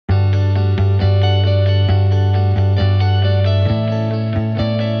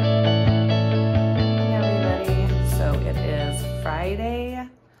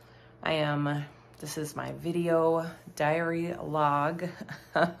This is my video diary log.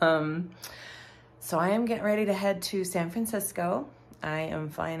 So I am getting ready to head to San Francisco. I am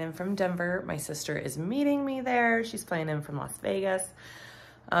flying in from Denver. My sister is meeting me there. She's flying in from Las Vegas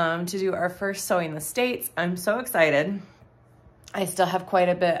to do our first Sewing the States. I'm so excited. I still have quite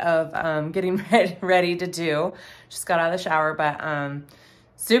a bit of getting ready to do. Just got out of the shower, but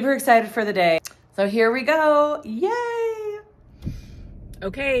super excited for the day. So here we go. Yay!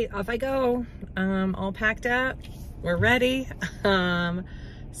 Okay, off I go. All packed up. We're ready.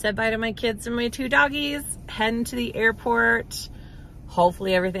 Said bye to my kids and my 2 doggies. Heading to the airport.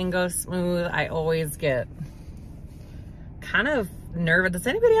 Hopefully everything goes smooth. I always get kind of nervous. Does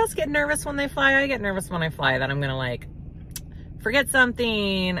anybody else get nervous when they fly? I get nervous when I fly that I'm gonna like forget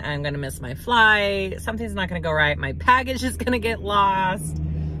something. I'm gonna miss my flight. Something's not gonna go right. My baggage is gonna get lost.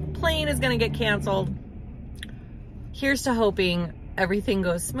 Plane is gonna get canceled. Here's to hoping everything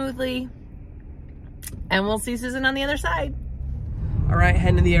goes smoothly. And we'll see Susan on the other side. All right,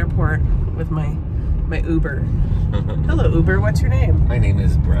 heading to the airport with my Uber. Hello, Uber. What's your name? My name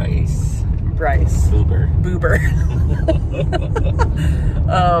is Bryce. Bryce. Boober.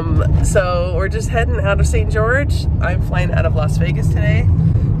 So we're just heading out of St. George. I'm flying out of Las Vegas today,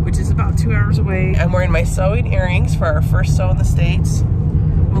 which is about 2 hours away. I'm wearing my sewing earrings for our first sew in the States.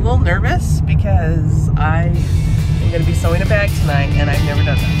 I'm a little nervous because I am going to be sewing a bag tonight, and I've never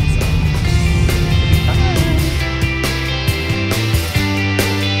done that.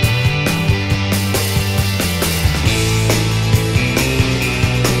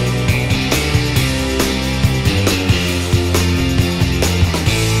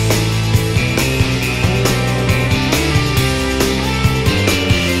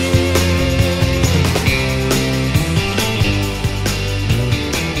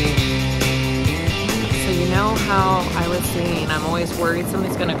 I'm always worried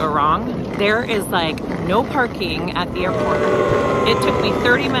something's gonna go wrong. There is like no parking at the airport. It took me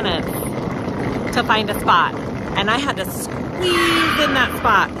 30 minutes to find a spot, and I had to squeeze in that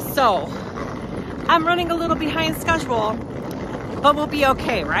spot. So I'm running a little behind schedule, but we'll be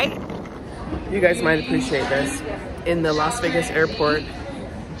okay, right? You guys might appreciate this. In the Las Vegas airport,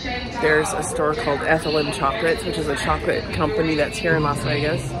 there's a store called FLM Chocolates, which is a chocolate company that's here in Las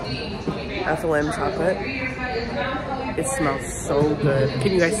Vegas. FLM Chocolate. It smells so good.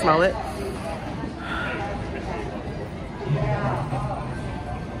 Can you guys smell it?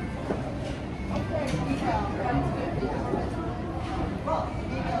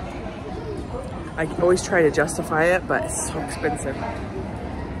 I always try to justify it, but it's so expensive.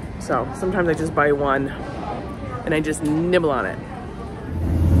 So sometimes I just buy one and I just nibble on it.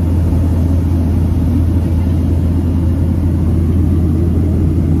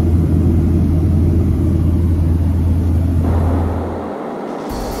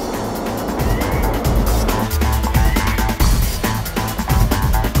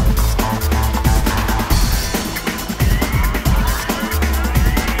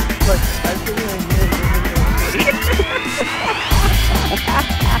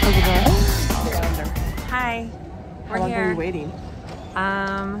 Hi, we're here. How long are you waiting?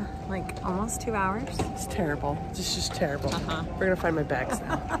 Like almost 2 hours. It's terrible. It's just terrible. We're gonna find my bags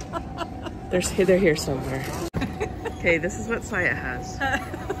now. They're here somewhere. Okay, this is what Saya has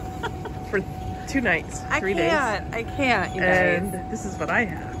for 2 nights, 3 days. I can't. You guys. And this is what I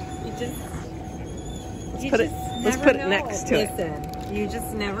have. Let's put it next to it. Listen, you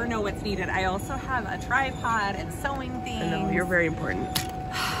just never know what's needed. I also have a tripod and sewing things. I know, you're very important.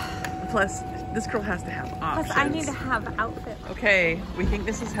 Plus, this girl has to have options. Plus, I need to have outfits. Okay, we think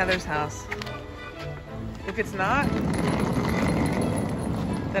this is Heather's house. If it's not,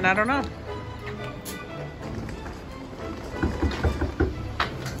 then I don't know.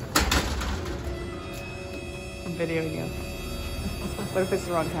 I'm videoing you. What if it's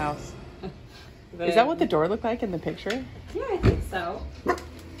the wrong house? Is that what the door looked like in the picture? Yeah, I think so. Hey,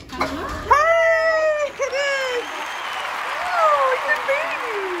 it is! Oh, your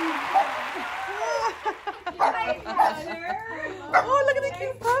baby! Oh, look at the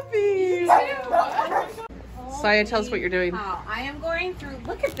cute puppies! Saya, tell us what you're doing. Oh, I am going through,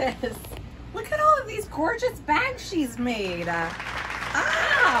 look at this. Look at all of these gorgeous bags she's made. I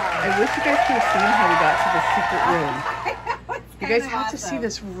wish you guys could have seen how we got to the secret room. You guys have to see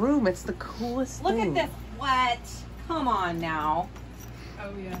this room. It's the coolest thing. Look at this. What? Come on now.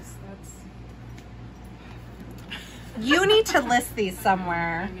 Oh, yes. You need to list these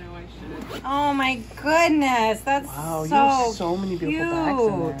somewhere. I know I should. Oh my goodness. That's wow, so you have so many beautiful bags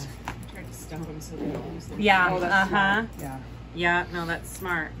in there. I tried to stump them so they don't lose them. Yeah. Oh, that's smart. Yeah. Yeah, no, that's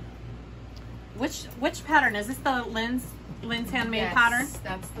smart. Which pattern is this? The Lynn's handmade pattern?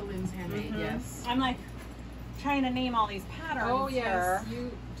 That's the Lynn's handmade. Yes. I'm like trying to name all these patterns. Oh yes, here.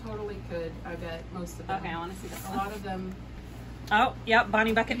 you totally could. I bet most of them. Okay, I want to see this A one. lot of them. Oh, yep,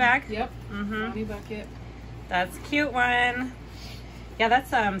 Bonnie bucket bag. Yep. Mm-hmm. Bonnie bucket. That's a cute one. Yeah, that's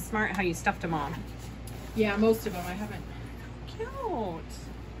smart how you stuffed them all. Yeah, most of them. I haven't. Cute.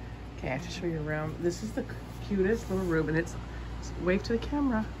 Okay, I have to show you around. This is the cutest little room, and it's wave to the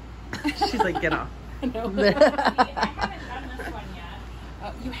camera. She's like, get off. No. I haven't done this one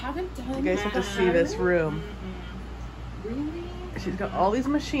yet. You haven't done. You guys have to see this room. Really? She's got all these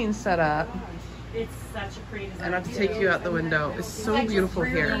machines set up, It's such a pretty design. and I have to take you out the window. It's so beautiful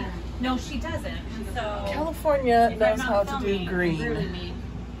here. No, she doesn't. And so California if I'm knows not how to filming, do I really green. need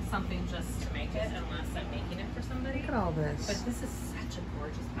something just to make it, unless I'm making it for somebody. Look at all But this. this is such a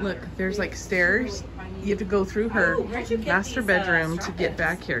gorgeous pattern. Look, there's like stairs. You have to go through her Oh, where'd you get master these, bedroom to strap get ins?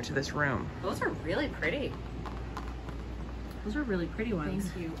 back here to this room. Those are really pretty. Those are really pretty ones.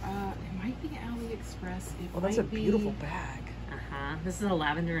 Thank you. It might be AliExpress. It Well, that's a might be- beautiful bag. Uh-huh. This is a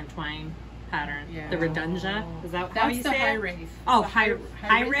lavender and twine pattern. Yeah. The Redunja. Is that how That's you the say high it? wraith. Oh, The high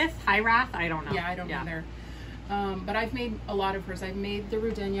Wraith? High Wrath? I don't know. Yeah, I don't either. But I've made a lot of hers. I've made the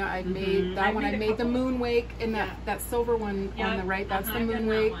Rudenia. I've made that I've one. made I a made the couple. Moon Wake, and Yeah. that silver one Yeah. on the right. That's the I've Moon done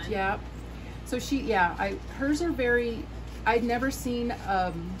that Wake. one. Yeah. So hers are very. I'd never seen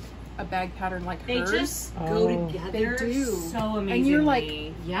a bag pattern like They hers. just Oh. go together They do. so amazingly. And you're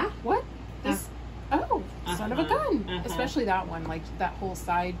like, yeah, what? This? Uh-huh. Son of a gun! Uh-huh. Especially that one. Like that whole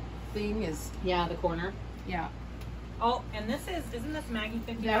side thing is. Yeah, the corner. Yeah. Oh, and isn't this Maggie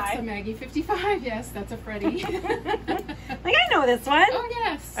 55? That's a Maggie 55. Yes, that's a Freddie. Like, I know this one. Oh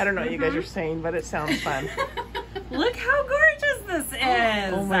yes. I don't know what you guys are saying, but it sounds fun. Look how gorgeous this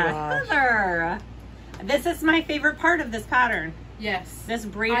is. Oh my gosh. Heather. This is my favorite part of this pattern. Yes. This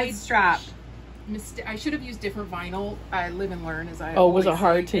braided strap. I should have used different vinyl. I live and learn, as I. Oh, was it always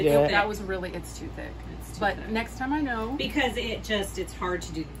hard say. to do it? That was really. It's too thick. It's too But thick. next time I know. Because it's hard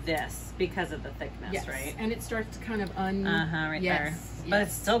to do this because of the thickness, Yes. right? And it starts to kind of Right there. But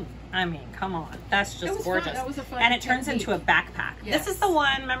it's still, I mean, come on. That's It just was gorgeous. fun. That was a fun And it turns technique. into a backpack. Yes. This is the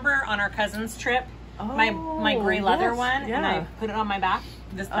one, remember, on our cousin's trip? My gray leather yes, one, and I yeah. put it on my back.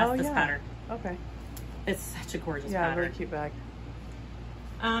 That's this yeah. pattern. Okay. It's such a gorgeous Yeah, very pattern. cute bag.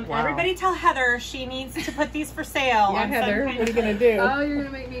 Wow. Everybody tell Heather she needs to put these for sale. Yeah, on Heather, some kind what are of you gonna do? Oh, you're gonna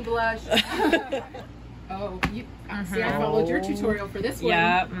make me blush. Oh, you see, I followed your tutorial for this one.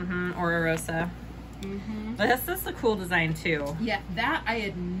 Yeah, Ora Rosa. Mm-hmm. This is a cool design too. Yeah, that I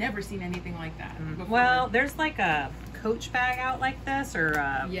had never seen anything like that before. Well, there's like a Coach bag out like this, or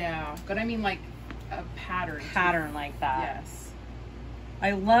a yeah, but I mean like a pattern. pattern like that. Yes.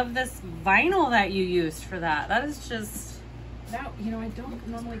 I love this vinyl that you used for that. That is just, That I don't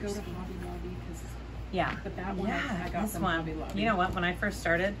normally go to Hobby Lobby because, yeah. but that one I got This from one. Hobby Lobby. You know what? When I first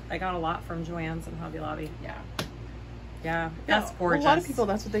started, I got a lot from Joann's and Hobby Lobby. Yeah. Yeah, that's Yeah, gorgeous. A lot of people,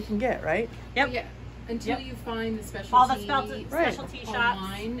 that's what they can get, right? Yep. Yeah. Until Yep. you find the specialty All the specialty shops.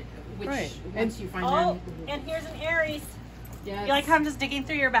 online, which Right. once you find Oh, them, and here's an Aries. yes, You like how I'm just digging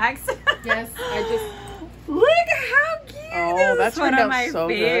through your bags? yes, I just Look how cute Oh, this that's is. One turned of out my so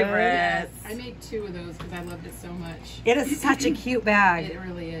good. favorites. I made 2 of those because I loved it so much. It is such a cute bag. It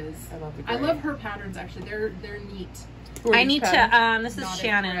really is. I love the I gray. love her patterns actually. They're neat. I need pattern. to, this is Knotted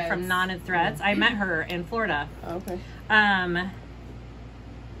Shannon Threads. from Knotted Threads. I met her in Florida. Okay.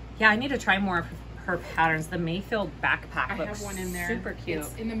 Yeah, I need to try more of her patterns. The Mayfield backpack I looks have one in there. super cute.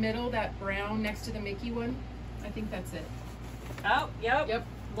 It's in the middle, that brown next to the Mickey one. I think that's it. Oh, yep. Yep.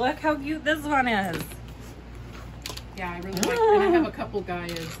 Look how cute this one is. Yeah, I really like it. And I have a couple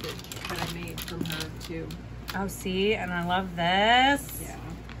Gaias that I made from her too. Oh, see, and I love this. Yeah.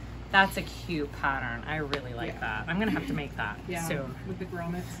 That's a cute pattern. I really like Yeah. that. I'm gonna have to make that Yeah. soon. With the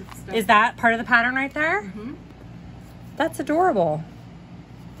grommets and stuff. Is that part of the pattern right there? Mm-hmm. That's adorable.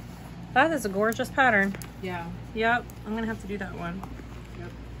 That is a gorgeous pattern. Yeah. Yep, I'm gonna have to do that one.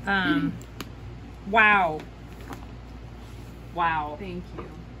 Yep. Wow. Wow. Thank you.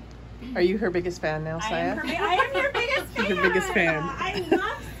 Are you her biggest fan now, I Saya? am your biggest fan. She's your biggest fan. I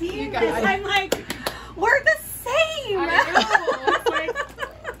love seeing You this. guys- I'm like, we're the same. I know. It's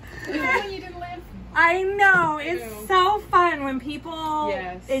like, even when you didn't live. I know. I It's know. so fun when people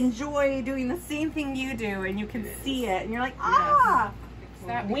Yes. enjoy doing the same thing you do and you can see it and you're like, ah.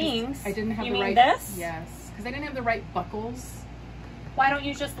 That because Wings? I didn't have You the mean right. this? Yes. Because I didn't have the right buckles. Why don't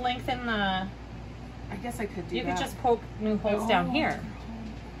you just lengthen the, I guess I could do you that. could just poke new holes down Oh. here.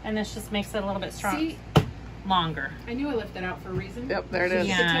 And this just makes it a little bit strong, See, longer. I knew I left that out for a reason. Yep, there it You is.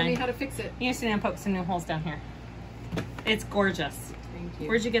 should Yeah. tell me how to fix it. You just need to poke some new holes down here. It's gorgeous. Thank Thank you.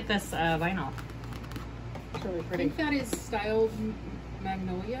 Where'd you get this vinyl? It's really I pretty. think that is styled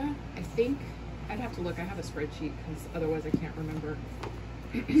Magnolia. I think. I'd have to look. I have a spreadsheet because otherwise I can't remember.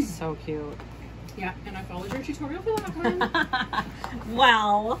 So cute. Yeah, and I followed your tutorial for that one.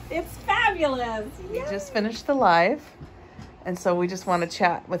 Well, it's fabulous. We just finished the live, and so we just want to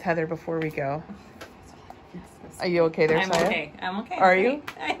chat with Heather before we go. Are you okay there, I'm Saya? okay. I'm okay. Are you?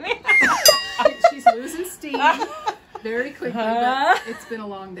 She's losing steam very quickly, but it's been a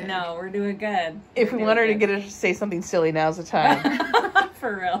long day. No, we're doing good. If we want her to get her to say something silly, now's the time.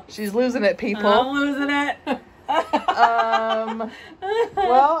 For real. She's losing it, people. I'm losing it.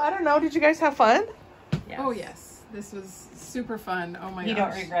 Well, I don't know. Did you guys have fun? Yes. Oh yes, this was super fun. Oh my You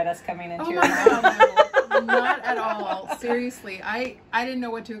gosh. don't regret us coming into Oh your my house. god, no. Not at all. Seriously, I didn't know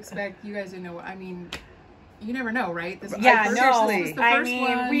what to expect. You guys didn't know what. I mean, you never know, right? This was Yeah, the no. first, this was the I first mean,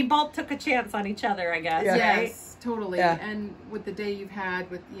 one. we both took a chance on each other, I guess. Yeah. Right? Yes, totally. Yeah. And with the day you've had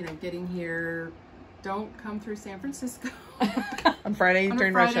with getting here, don't come through San Francisco On Friday on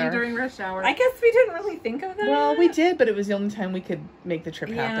during a rush Friday hour. during rush hour. I guess we didn't really think of that. Well, we did, but it was the only time we could make the trip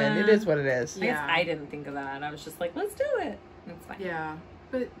happen. Yeah. It is what it is. I guess Yeah. I didn't think of that. I was just like, let's do it. It's fine. Yeah,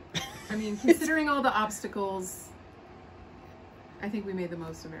 but I mean, considering all the obstacles, I think we made the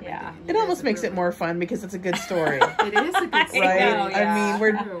most of everything. Yeah. You It guys almost have makes it really- more fun because it's a good story. It is a good story. I Right? know, I yeah. mean,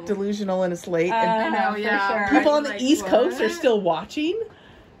 we're True. delusional and it's late. and know, for yeah. sure. people on the Like, East Coast are what? still watching.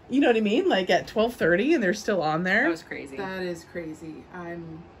 You know what I mean? Like at 12:30 and they're still on there. That was crazy. That is crazy.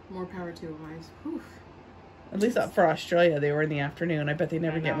 I'm more power to them. Whew. At least for Australia, they were in the afternoon. I bet they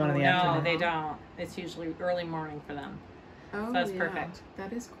never I get one in the know. No, afternoon. they don't. It's usually early morning for them. Oh, That's yeah. perfect.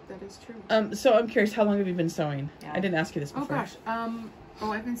 That is true. So I'm curious, how long have you been sewing? Yeah. I didn't ask you this Oh before. gosh.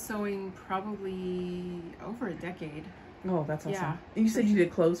 I've been sewing probably over a decade. Oh, that's awesome. Yeah. You said you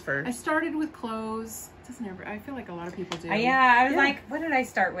did clothes I first. started with clothes. I feel like a lot of people do. Yeah, I was Yeah. like, what did I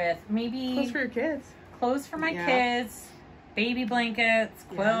start with? Maybe Clothes for your kids. clothes for my Yeah. kids, baby blankets,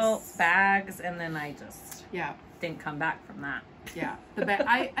 quilts, Yes. bags, and then I just Yeah. didn't come back from that. Yeah. The bag.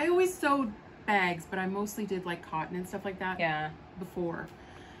 I always sewed bags, but I mostly did like cotton and stuff like that Yeah. before.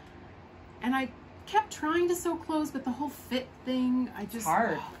 And I kept trying to sew clothes, but the whole fit thing, I just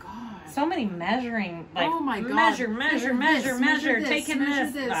hard. Oh god. So many measuring, like, oh my god. measure, this, taking measure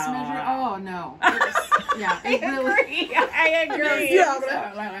this. this, Oh. measure. Oh no. Yeah, it really. I agree.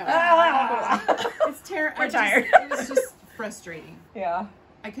 It's terrible. We're tired. It was just frustrating. Yeah.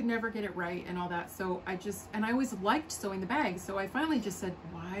 I could never get it right and all that. So and I always liked sewing the bags. So I finally just said,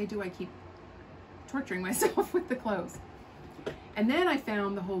 why do I keep torturing myself with the clothes? And then I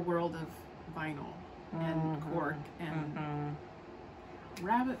found the whole world of vinyl and cork and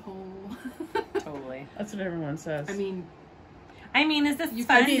rabbit hole. Totally. That's what everyone says. I mean, is this You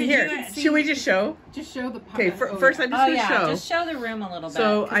fun? I mean, Did here, you- should we just show? Just show the Okay, first yeah. I'm just Oh going to yeah, show. just show the room a little bit.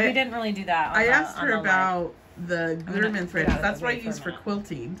 So 'cause we didn't really do that. I asked her on the live. about the Glitterman thread. get out of That's the what I way for use a for minute.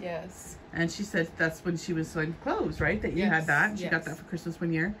 quilting. Yes. And she said that's when she was sewing clothes, right? That you had Yes, that. And she got yes. that for Christmas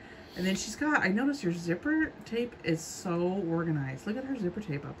one year. And then I noticed your zipper tape is so organized. Look at her zipper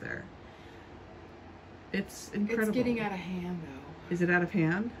tape up there. It's incredible. It's getting out of hand though. Is it out of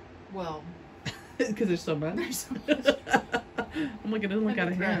hand? Well, Because there's so much. there's so much. I'm like, it doesn't look out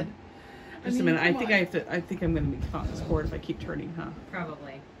of thread. hand. I Just a mean, minute. I come think on. I think I'm gonna be caught in this cord if I keep turning, huh?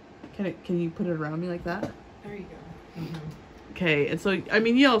 Probably. Can you put it around me like that? There you go. Okay, and so I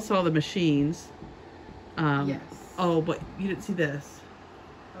mean, you all saw the machines. Yes. Oh, but you didn't see this.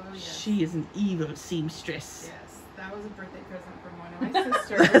 Oh yes. She is an evil seamstress. Yes, that was a birthday present from one of my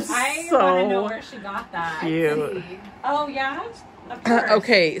sisters. I So want to know where she got that. cute. Oh yeah. Of course.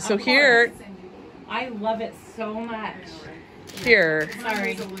 Okay, so Of here, course. I love it so much. here,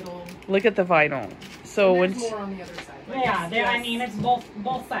 Sorry. A little, look at the vinyl. So when, there's more on the other side. Yeah, I mean it's both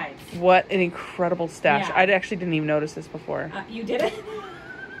sides. what an incredible stash. Yeah. I actually didn't even notice this before. You did it.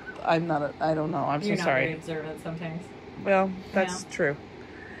 I don't know. I'm You're so not sorry. very observant sometimes. Well, that's true.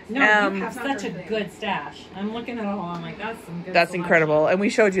 No, you have such a good stash. I'm looking at it all. I'm like, that's some good. That's selection. incredible. And we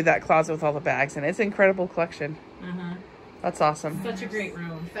showed you that closet with all the bags in it. It's an incredible collection. Uh-huh. That's awesome. Such a great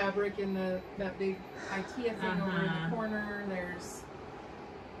room. Fabric in that big IKEA thing over in the corner. There's,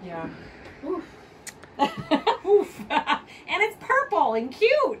 yeah. Oof. Oof. And it's purple and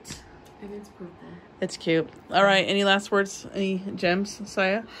cute. And it's purple. It's cute. All right. Any last words? Any gems,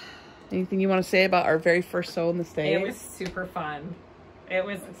 Saya? Anything you want to say about our very first sew in the States? It was super fun. It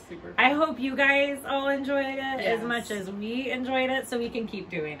was super fun. I hope you guys all enjoyed it as Yes. much as we enjoyed it, so we can keep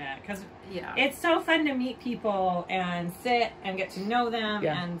doing it, because Yeah. it's so fun to meet people and sit and get to know them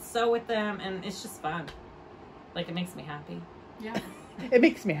and sew with them, and it's just fun. Like, it makes me happy. Yeah. It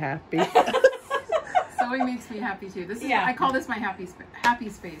makes me happy. So Sewing makes me happy too. This is Yeah. I call this my happy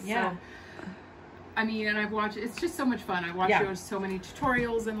space. Yeah. So, I mean, and I've watched. It's just so much fun. I watch so many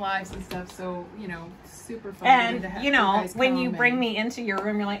tutorials and lives and stuff. So super fun. And to you know, when you bring me into your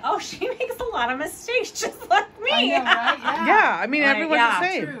room, you're like, oh, she makes a lot of mistakes, just like me. I know, right? Yeah. Yeah, I mean, Like, everyone's yeah. the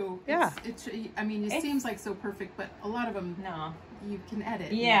same. True. Yeah. It's I mean, it seems like so perfect, but a lot of them No. you can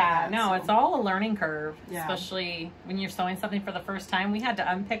edit. Yeah, and all no, that, it's so- all a learning curve, Yeah. especially when you're sewing something for the first time. We had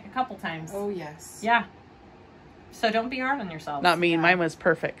to unpick a couple times. Oh yes. Yeah. So don't be hard on yourself. Not me. Mine was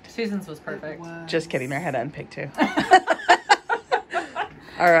perfect. Susan's was perfect. It was. Just kidding. I had to unpick too.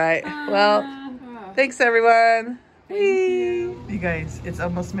 All right. Well, thanks everyone. Thank you. You guys, it's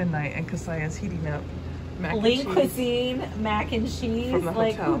almost midnight and Kasaya's heating up mac and Lean cheese. cuisine, mac and cheese. From the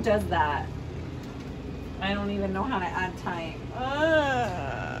Like, hotel. who does that? I don't even know how to add time.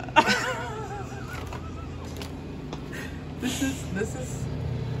 This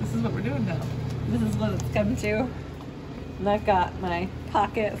is what we're doing now. This is what it's come to. And I've got my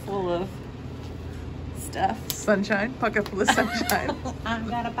pocket full of stuff. Sunshine, pocket full of sunshine. I've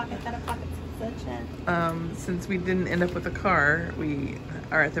got a pocket full of sunshine. Since we didn't end up with a car, we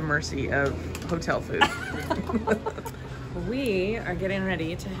are at the mercy of hotel food. We are getting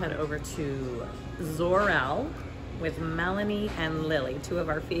ready to head over to Zor-Elle with Melanie and Lily, two of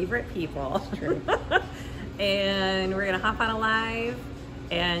our favorite people. And we're gonna hop on a live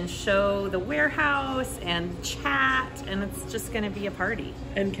and show the warehouse and chat, and it's just gonna be a party.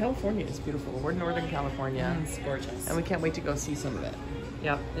 And California is beautiful. We're Northern California, It's gorgeous. and we can't wait to go see some of it.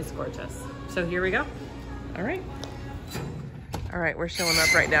 Yep, it's gorgeous. So here we go. All right. All right, we're showing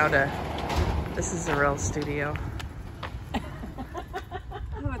up right now to, this is Zor-Elle's studio.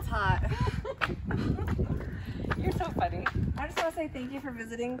 Oh, it's hot. You're so funny. I just want to say thank you for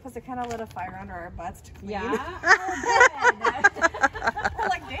visiting because it kind of lit a fire under our butts to clean. Yeah? We're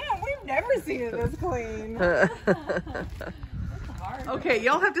like, damn, we've never seen it this clean. Okay,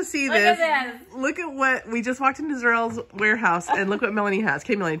 y'all have to see Look this. at this. Look at what, we just walked into Zor-Elle's warehouse and look what Melanie has.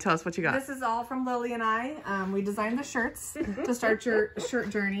 Okay, Melanie, tell us what you got. This is all from Lily and I. We designed the shirts to start your shirt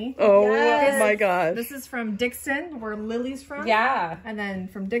journey. Oh Yes. my gosh. This is from Dixon, where Lily's from. Yeah. And then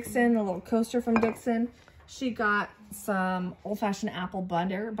from Dixon, a little coaster from Dixon. She got some old-fashioned apple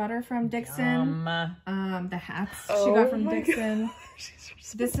butter from Dixon. The hats she got from my Dixon.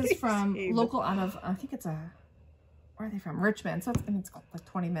 She's This is from amazing. local out of, I think it's where are they from? Richmond. So it's like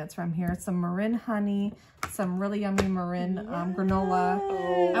 20 minutes from here. Some Marin honey, some really yummy Marin granola.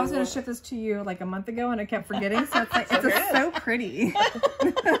 Oh. I was going to ship this to you like a month ago and I kept forgetting. So it's like, it's so pretty.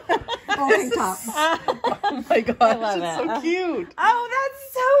 Rolling top. Oh my gosh, love it's it. so cute. Oh,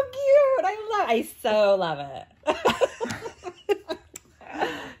 that's so cute. I so love it.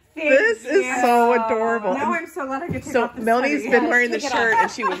 This is so adorable. Now I'm so glad I could take So off this Melanie's hoodie. been wearing the Take it shirt off.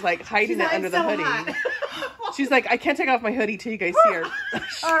 and she was like hiding it under the so hoodie. hot. She's like, I can't take off my hoodie till you guys see her.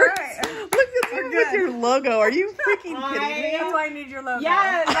 All right. Look at you with your logo. Are you freaking kidding me? That's why I need your logo.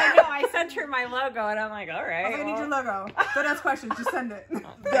 Yes, I know. I sent her my logo and I'm like, all right. I need your logo. Don't ask questions. Just send it.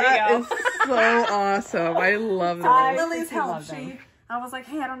 That you is so awesome. I love I that. Lily's freaking help. love them. I was like,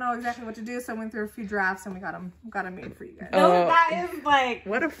 hey, I don't know exactly what to do, so I went through a few drafts and we got them made for you guys. No, Oh. that is like,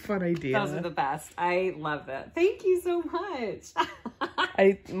 What a fun idea. those are the best. I love it. Thank you so much.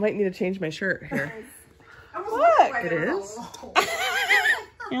 I might need to change my shirt here. Look, It is?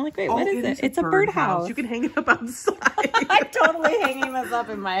 You're like, wait, Oh, what is it? It's a birdhouse. You can hang it up outside. I'm totally hanging this up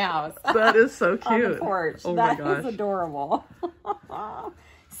in my house. That is so On cute. the porch. Oh my That gosh. is adorable.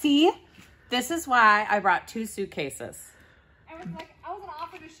 See, this is why I brought 2 suitcases. I was gonna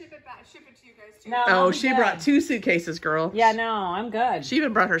offer to ship it to you guys too. No, Oh, I'm she good. brought 2 suitcases, girl. Yeah, no, I'm good. She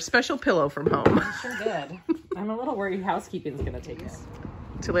even brought her special pillow from home. Sure did. I'm a little worried housekeeping's gonna take it.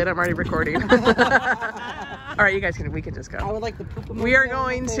 Too late, I'm already recording. All right, you guys we can just go. I would like the poop. We are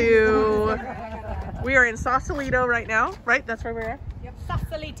going to, we are in Sausalito right now, right? That's where we're at?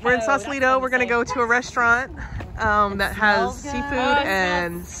 Sausalito. We're in Sausalito. We're going to go to a restaurant that has smells good. seafood Oh, it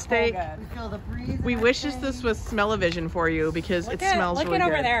and smells so steak. good. Feel the breeze. We wish this was smell-o-vision for you because it smells look really it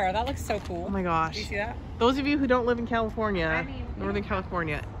good. over there. That looks so cool. Oh my gosh. You see that? Those of you who don't live in California, Northern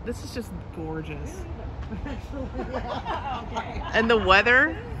California, this is just gorgeous. And the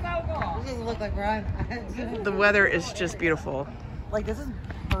weather, This doesn't look like Ryan. the weather is just beautiful. Like, this is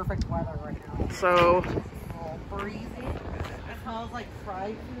perfect weather right now. So, It's a little breezy. It smells like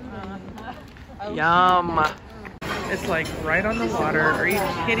fried food. and yum. It's like right on the water. Are you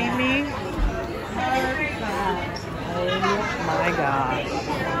kidding me? Oh my gosh.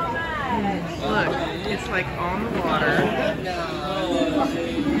 Look, it's like on the water.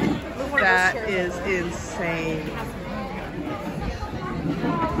 That is insane.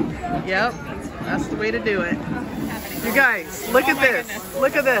 Yep, that's the way to do it. You guys, look at this. Goodness.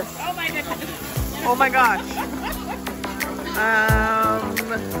 Look at this. Oh my goodness. Oh my gosh.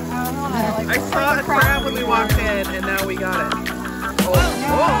 I saw a crab when we walked in, and now we got it.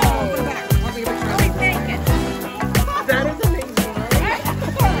 Oh, that is amazing, right?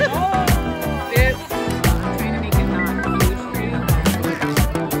 It's Trying to make it not huge for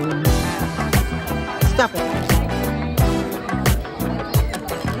you. Stop it.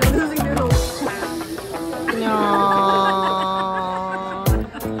 you're losing noodles. No.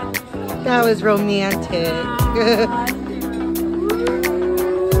 That was romantic.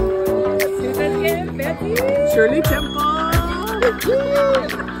 Shirley Temple.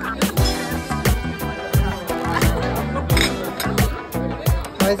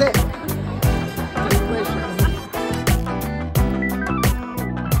 How is it?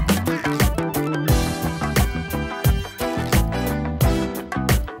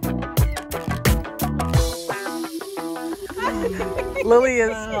 Lily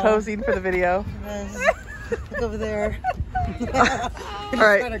is posing for the video. Look over there. All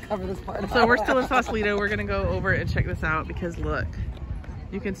right. Better cover this part. So we're still in Sausalito. We're gonna go over and check this out because look,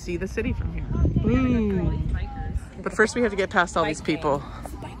 you can see the city from here. Ooh. But first we have to get past all these people.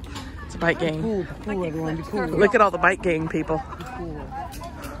 It's a bike gang. Cool, everyone. Be cool. Look at all the bike gang people. Be cool.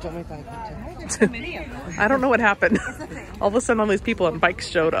 Don't make eye contact. I don't know what happened. All of a sudden all these people on bikes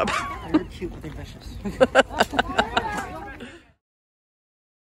showed up. They're cute, but they're vicious.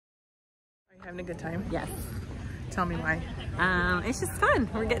 Are you having a good time? Yes. Tell me why. It's just fun.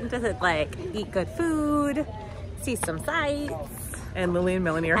 We're getting to like eat good food, see some sights. And Lily and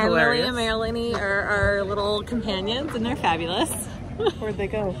Melanie are And hilarious. Lily and Melanie are our little companions, and they're fabulous. Where'd they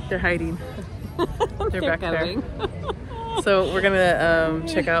go? They're hiding. They're back going. there. So we're gonna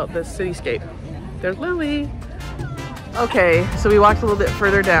check out the cityscape. There's Lily. Okay, so we walked a little bit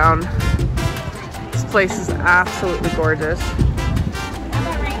further down. This place is absolutely gorgeous.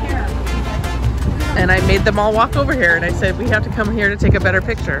 And I made them all walk over here, and I said we have to come here to take a better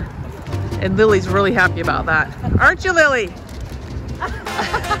picture. And Lily's really happy about that. Aren't you, Lily?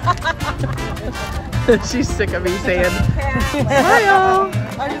 She's sick of me saying, smile.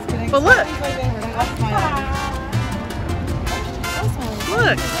 I'm just kidding. But look. I'll smile.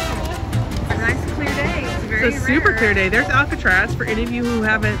 Look, A nice clear day. It's very it's a super clear day. There's Alcatraz for any of you who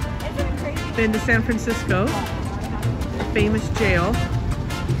haven't been to San Francisco, famous jail.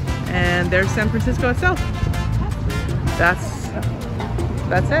 And there's San Francisco itself.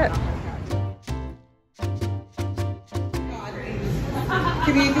 That's it.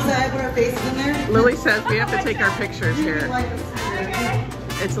 Can we decide what our faces in there? Lily says we have to take our pictures here.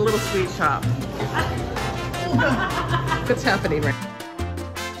 It's a little sweet shop. What's happening right now?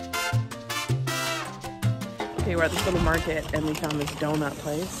 Okay, we're at this little market and we found this donut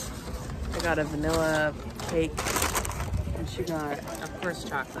place. I got a vanilla cake and she got Of course,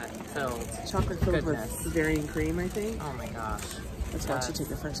 chocolate. So chocolate filled Goodness. with dairy and cream, I think. oh my gosh, Let's watch you take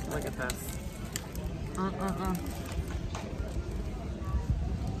the first one. look at this.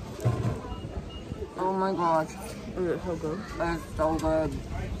 Oh my gosh, Oh, it's so good. that's so good.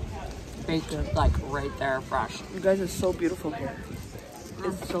 Baked like right there, fresh. You guys, it's so beautiful here.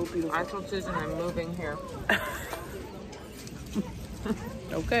 It's so beautiful. I told Susan I'm moving here.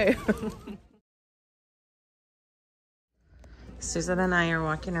 Okay. Susan and I are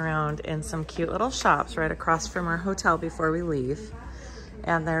walking around in some cute little shops right across from our hotel before we leave.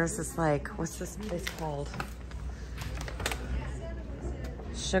 And there's this like, what's this place called?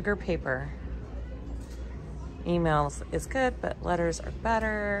 Sugar paper. Emails is good, but letters are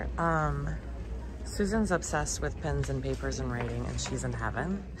better. Susan's obsessed with pens and papers and writing, and she's in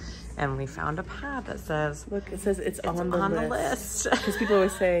heaven. And we found a pad that says, Look, it says it's on the list. Because people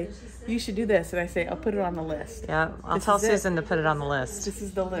always say, you should do this. And I say, I'll put it on the list. Yeah, I'll This tell is it. Susan to put it on the list. This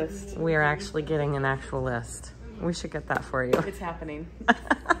is the list. We are actually getting an actual list. We should get that for you. It's happening.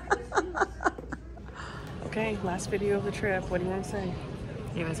 Okay, last video of the trip. What do you want to say?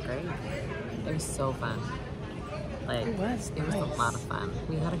 It was great. It was so fun. Like It was a lot of fun.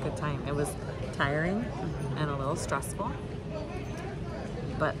 We had a good time. It was tiring and a little stressful,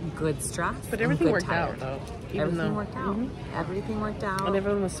 but good stress. But and everything good worked tired. out, though. Even Everything though, worked out. Everything worked out. And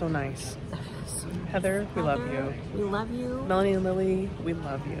everyone was so nice. Heather, we love you. We love you. Melanie and Lily, we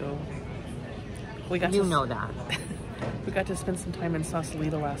love you. We got You to know that. we got to spend some time in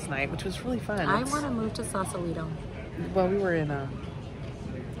Sausalito last night, which was really fun. I It's- want to move to Sausalito. Well, we were in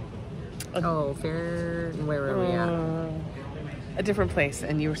Oh, fair. Where were we at? a different place,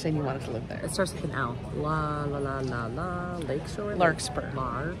 and you were saying you wanted to live there. It starts with an L. La la la la la. Lakeshore. Larkspur.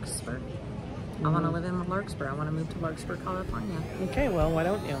 Larkspur. I want to live in Larkspur. I want to move to Larkspur, California. Okay, well, why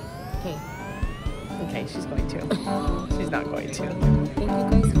don't you? Okay. Okay, she's going to. She's not going to. Thank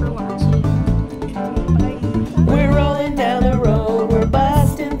you guys for watching. We're rolling down the road, we're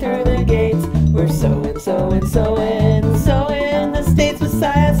busting through the gates. We're sewing the States with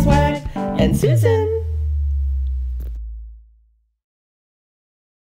Messiah swag. And Susan